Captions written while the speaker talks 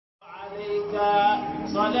عليك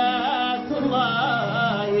صلاة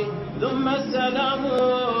الله ثم السلام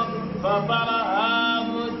فطرها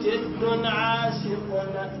مجد عاشق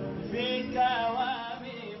فيك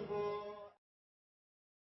واميق.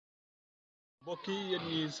 mbokk yi yéen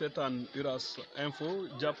ñi seetaan Uras Info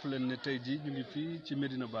jàpp leen ne tey jii ñu ngi fii ci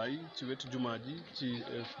Médina Baye ci wetu jumaa ji ci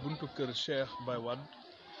buntu kër Cheikh Baye Wade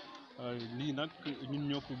lii nag ñun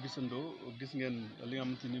ñoo ko gisandoo gis ngeen li nga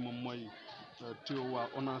xamante ni moom mooy tuyau waa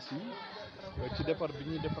ONAS yi ci defar bi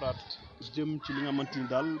ñuy defaraat jëm ci li nga xamante ni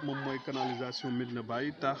daal moom mooy canalisation Médina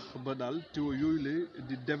Baye tax ba daal tuyau yooyu la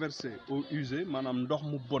di déverser eaux usées maanaam ndox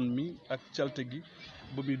mu bon mi ak calte gi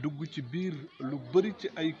ba muy dugg ci biir lu bëri ci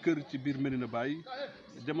ay kër ci biir Médina Baye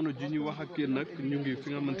jamono ji ñuy wax ak yéen nag ñu ngi fi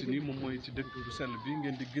nga xamante ni moom mooy ci dëkk bu sell bi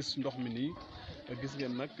ngeen di gis ndox mi nii gis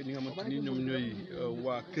ngeen nag ñi nga xamante ni ñoom ñooy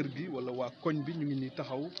waa kër gi wala waa koñ bi ñu ngi nii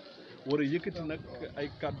taxaw war a yëkkati nag ay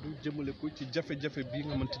kàddu jëmale ko ci jafe-jafe bi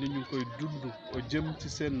nga xamante ni ñu ngi koy dund jëm ci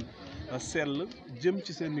seen sell jëm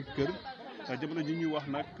ci seen i kër jamono ji ñuy wax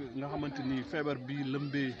nag nga xamante ni feebar bi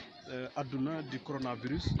lëmbee àdduna di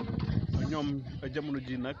coronavirus ñoom jamono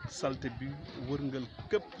ji nag salte bi wërngal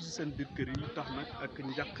képp ci seen biir kër yi tax nag ak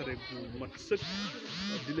njàqare bu mat sëkk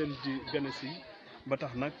di leen di gane si ba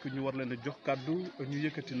tax nag ñu war leen a jox kàddu ñu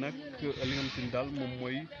yëkkati nag li nga xamante ni daal moom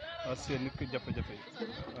mooy seen jafe-jafe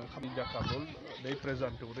xam nga jàkkaarlool day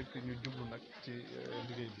présenté wu rek ñu jublu nag ci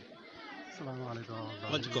liggéey bi. salaamaaleykum wa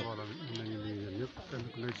rahmatulah ñu ngi nuyu yéen ñëpp kenn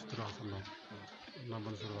ku nekk ci turam ak santam naa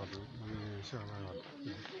ban surwaat ma ngi Cheikh Baye Wade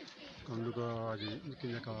comme ni ko waa ji ki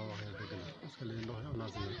nekk a waxee dëgg la parce que léegi ndox yi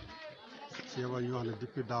ONAS yi si yow ñu wax ne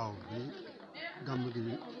depuis daaw bi gàmm gi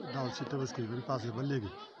daaw si tabaski bi ñu passé ba léegi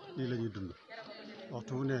lii la ñuy dund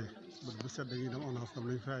waxtu bu ne bët bu set dañuy dem ONAS tam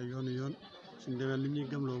lañ fay ay yoon yoon suñ demee li ñuy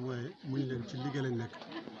gëmloo mooy muñ leen ci liggéey lañ nekk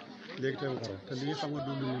léegi tam dara te lii xam nga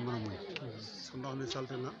du lu ñu mën a muñ su ndox mi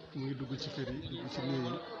salte na mu ngi dugg ci kër yi dugg ci néeg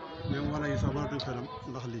yi même wala yi sax mënatuñ fenam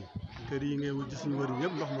ndax lii kër yi ngay gis ñu wër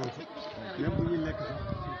yëpp ndox moom fa même bu ñuy lekk sax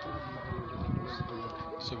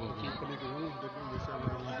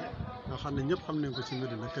nga xam ne ñëpp xam nañ ko ci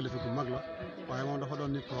Médina kilifa gu mag la waaye moom dafa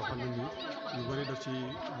doon nit koo xam ne nii ñu bëri daf ci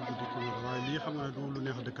guddi ci waaye lii xam nga ne du lu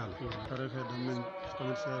neex a dëkkaal préfet dem nañ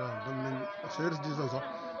tamit dem nañ service d'hygiène sax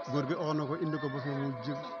góor gi oo na ko indi ko ba fi mu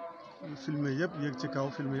jëg filmé yëpp yéeg ci kaw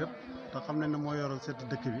filmé yëpp te xam nañ ne moo yoroon seeti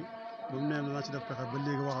dëkk bi ba mu nee naa ci def pexe ba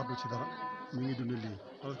léegi waxatu ci dara ñu ngi dund lii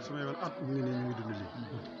parce que su ma yoon at mu ngi nii ñu ngi dund lii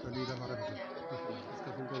te lii dafa rafetlu parce que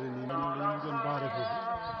fu ñu ko nii dañu doon baare foofu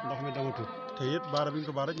ndox mi damatul te it baare bi ñu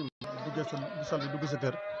ko baare ñu duggee sa bu sal bi dugg sa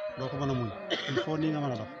kër doo ko mën a muñ il faut nii nga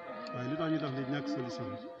mën a def waaye li tax ñu def lii ñàkk solution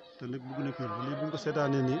bi te nag bëgg na kër ba lii bu ñu ko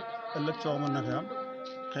seetaanee nii ëllëg coow mën na fi am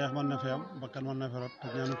xeex mën na fi am bakkan mën na fi rot te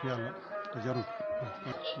ñaanu ko yàlla te jarul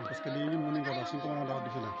parce que lii ñun mënuñ ko dox suñ ko mën a dox di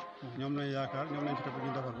fi nekk ñoom lañ yaakaar ñoom lañ fi def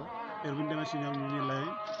ñu defar ko heure bu ñu demee si ñoom ñu ñuy lay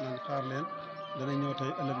naan xaar leen danañ ñëw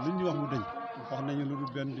tey ëllëg luñ ñu wax mu dëñ wax nañu lu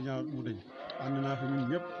dul benn du ñaar mu dëñ ànd naa fi ñun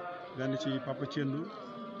ñëpp benn ci Papa Thiendou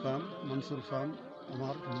Fam Mansour Fam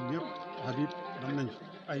Omar ñun ñëpp Habib dem nañ fi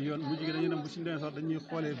ay yoon mujj gi dañuy dem bu suñu demee sax dañuy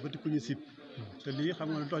xoolee bëti ku ñu sib te lii xam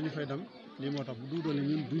nga lu tax ñu fay dem lii moo tax bu duudoon ne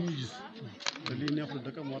ñun duñu gis te lii neexul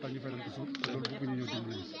dëkk moo tax ñu fay dem ko suuf te loolu bëgg ñu ñëw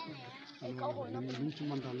dimbali ñu luñ ci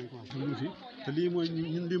mëntaan lañ ko wax ñu fi te lii mooy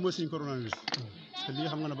ñun lii mooy suñu coronavirus parce que lii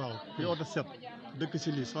xam nga ne baaxul kuy oto set dëkk si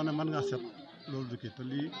lii soo ne mën ngaa set loolu du kii te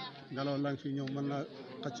lii ngelaw laa ngi fi ñëw mën naa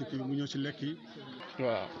xacc kii mu ñëw ci lekk yi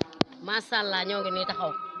waaw macha allah ñoo ngi nii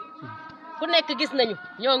taxaw ku nekk gis nañu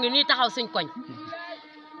ñoo ngi nii taxaw suñ koñ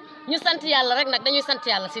ñu sant yàlla rek nag dañuy sant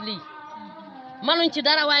yàlla si lii mënuñ ci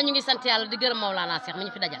dara waaye ñu ngi sant yàlla di gërëm Maulana Cheikh mi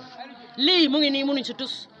ñu fi dajal lii mu ngi nii mënuñ si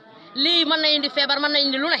tus lii mën na indi feebar mën na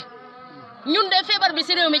indi lu ne ñun de feebar bi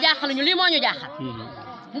si réew mi jaaxaluñu lii moo ñu jaaxal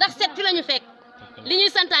ndax set fi la ñu fekk li ñuy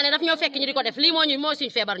santaane daf ñoo fekk ñu di ko def lii moo suñ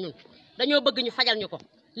feebar ñun dañoo bëgg ñu fajal ñu ko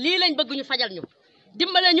lii lañ bëgg ñu fajal ñu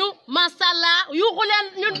dimbale ñu macha allah yuuxu leen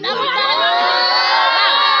ñun amul dara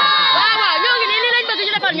waaw ñoo ngi nii lii lañ bëgg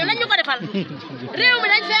ñu defal ñu nañ ñu ko defal réew mi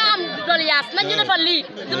dañ fee am doliyaas nañ ñu defal lii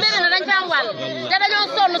du mel ne dañ fee am wàll te dañoo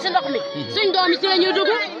sonn si ndox mi suñ doom yi ci la ñuy dugg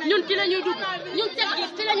ñun ci la ñuy dugg ñun set gi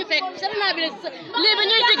ci la ñu fekk setna bi lii bi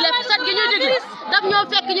ñuy digle set gi ñuy digle daf ñoo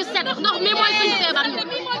fekk ñu set ndox mi mooy suñ feebar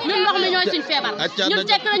ñun ndox mi ñooy suñ feebar ñun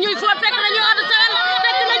fekk na ñuy fóot fekk na ñuy odd sewel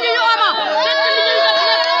fekk na ñuy omo fekk na ñuy def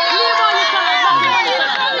lépp lii moo ñu sonal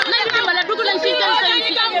nañu dimbale dugg nañ suñ kër sëy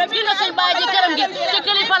si gi nga suñ bàyyi ji këram gi te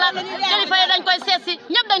kilifa la kilifa yi dañ koy seet si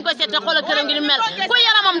ñëpp dañ koy seet te xoolal këram gi ni mel ku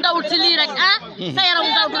yaramam dawul ci lii rek ah sa yaram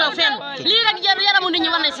daw du daw fenn lii rek yaramu nit ñi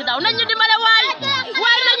war nañ si daw nañ ñu dimbale waay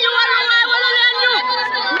nañ ñu wàllu waay wala leen ñu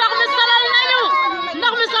ndox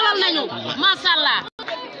mi solal nañu macha allah.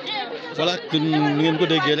 Voilà. ni ngeen ko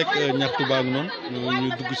déggee rek ñaxtu baa ngi noonu ñu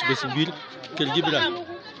dugg si ba si biir kër gi bi daal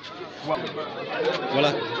voilà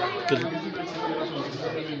kër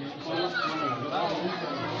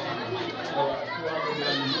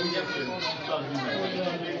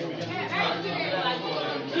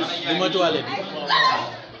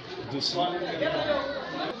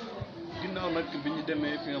ginnaaw nag bi ñu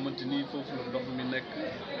demee fi nga xamante ni foofu la ndox mi nekk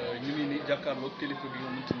ñu ngi ni jàkkaarloo kilifa bi nga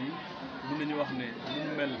xamante ni mën nañu wax ne lu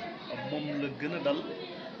mu mel moom la gën a dal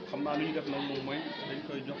xam naa lu ñu def nag moom mooy dañ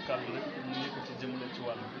koy jox kàddu rek mu yëkkati jëmale ci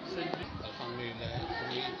wàll bi sëñ bi. alhamdulilah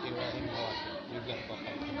Ibrahima wax ñu gën ko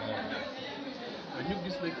xam ñu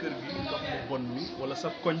gis ne kër gi ndox mu bon mi wala sa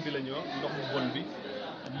koñ bi la ñuy wax ndox mu bon bi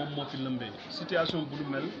moom moo fi lëmbee situation bu lu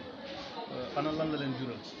mel ana lan la leen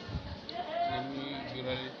jural. ñuy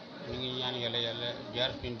jural ñu ngi ñaan yàlla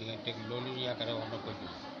jaar suñu diggante loolu ñu yaakaar war na ko ji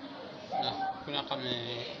ndax fi nga xam ne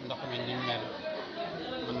ndox mi ni mel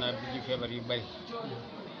mën naa bijji feebar yu bari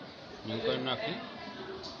ñu ngi koy nokki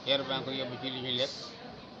yer baa ngi ko yóbbu ci li ñu lekk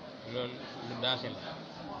loolu lu daase la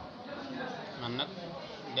man nag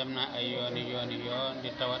dem naa ay yoon di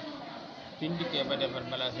tawat suñ dikkee ba defar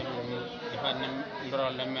balaa semaine bi defaat ne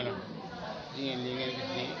ndorol la meloon li ngeen gis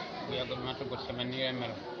nii bu yàggul ma tëggut semaine nii la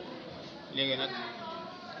meloon léegi nag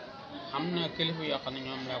xam na kilifa yoo xam ne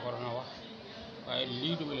ñoom laa ko doon wax waaye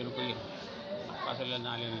lii duma leen ko yëg ndax fasale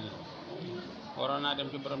naa leen lii waroon naa dem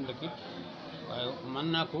ci borom dëkk waaye mën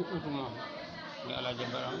naa ko utu moom ñu alaaji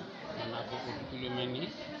borom mën naa ko utu ci lu mel nii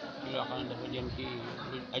ci loo xam ne dafa jëm ci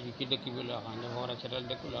lu aju ci dëkk bi loo xam ne dafa war a setal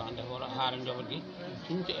dëkk loo xam ne dafa war a xaar njaboot gi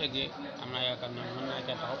suñ ci eggee am naa yaakaar ne mën naa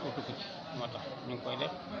ca taxaw utu ko ci moo tax ñu ngi koy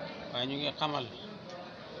def waaye ñu ngi xamal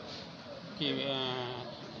kii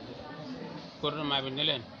gouvernement bi ne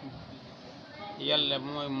leen yàlla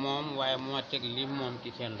mooy moom waaye moo teg li moom ci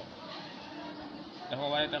seen loxo dafa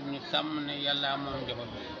war itam ñu sàmm ne yàlla moom njaboot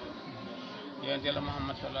bi yonent yàlla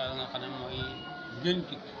Muhammad sallallahu alayhi wa sallam nga xam ne mooy gën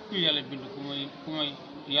ci ku yàlla bind ku mooy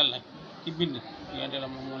yàlla ci bind yonent yàlla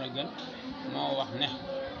moom moo la gën moo wax ne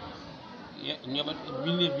njaboot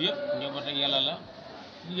bindeef yëpp njaboot ak yàlla la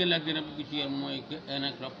li yàlla gën a bëgg ci yéen mooy que un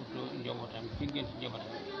ak toppatoo njabootam fi gën ci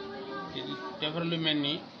njabootam te defar lu mel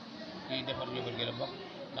nii kii defar njaboot gi la bokk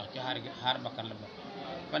ndax ci xaar bakkan la bokk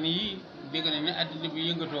fan yii dégg na ne addina bi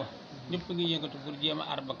yëngatoo ñëpp ngi yëngatu pour jéem a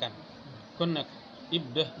aar bakkan kon nag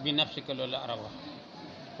ibda bi nafsika loolu la arab wax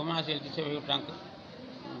commencé ci sa tànk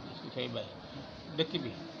ci say bay dëkk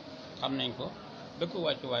bi xam nañ ko dëkk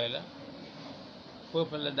wàccuwaay la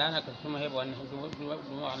foofu la daanaka su ma xeboon ne du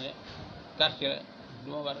ma wax ne quartier la du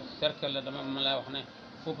ma war cercle la dama ma laa wax ne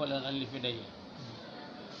foofu la lan li fi daje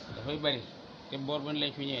dafay bari te boor ba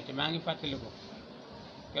lañ fi ñëwee te maa ngi fàttaliku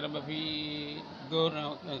keroog ba fi góor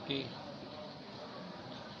na kii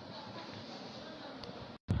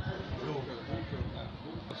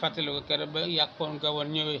fàttaliku keroog ba yàqoon gawoon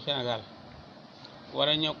ñëwee Sénégal war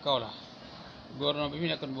a ñëw Kaolack gouvernement bi fi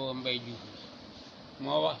nekkoon boobu Mbay Juuf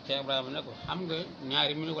moo wax Cheikh Ibrahima ne ko xam nga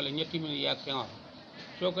ñaari minute wala ñetti minute yaag Senghor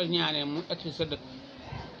soo ko ñaanee mu egsi sa dëkk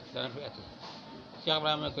dana fi egsi Cheikh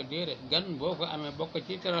Ibrahima ne ko déedéet gan boo ko amee bokk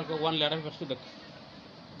ci teral ko wan la rafet sa dëkk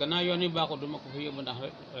gannaaw yoon yi baaxul duma ko fi yóbbu ndax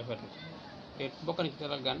rafetu te bokk na ci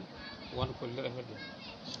teral gan wan ko li rafetu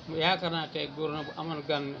yaakaar naa tey gouvernement bu amoon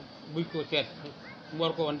gan buñ ko seet mu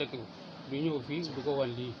war ko wan dëkk bi du ñëw fii du ko wan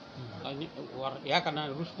lii war yaakaar naa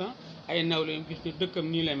rus na ay nawle yu gis ne dëkkam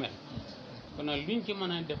nii lay mel kon nag luñ ci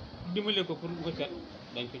mën a def dimbale ko pour nga seet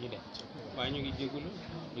dañ ko ci def waaye ñu ngi jégalu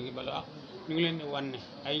ñu ngi bala ñu ngi leen di wan ne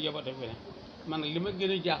ay njabootam fi ne man li ma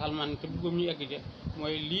gën a jaaxal man te bëggum ñu egg ci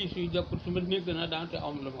mooy lii suy jàppul su ma nekk na daan te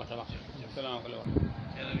am lu ma ko tabax salaamaaleykum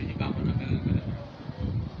li ci baaxoon nag danañ ko def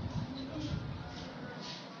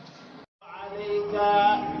alayka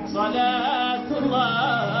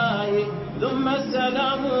salaatullahi thumma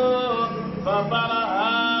salaamu fa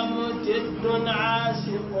barhaamu jiddun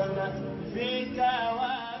aashiqun fika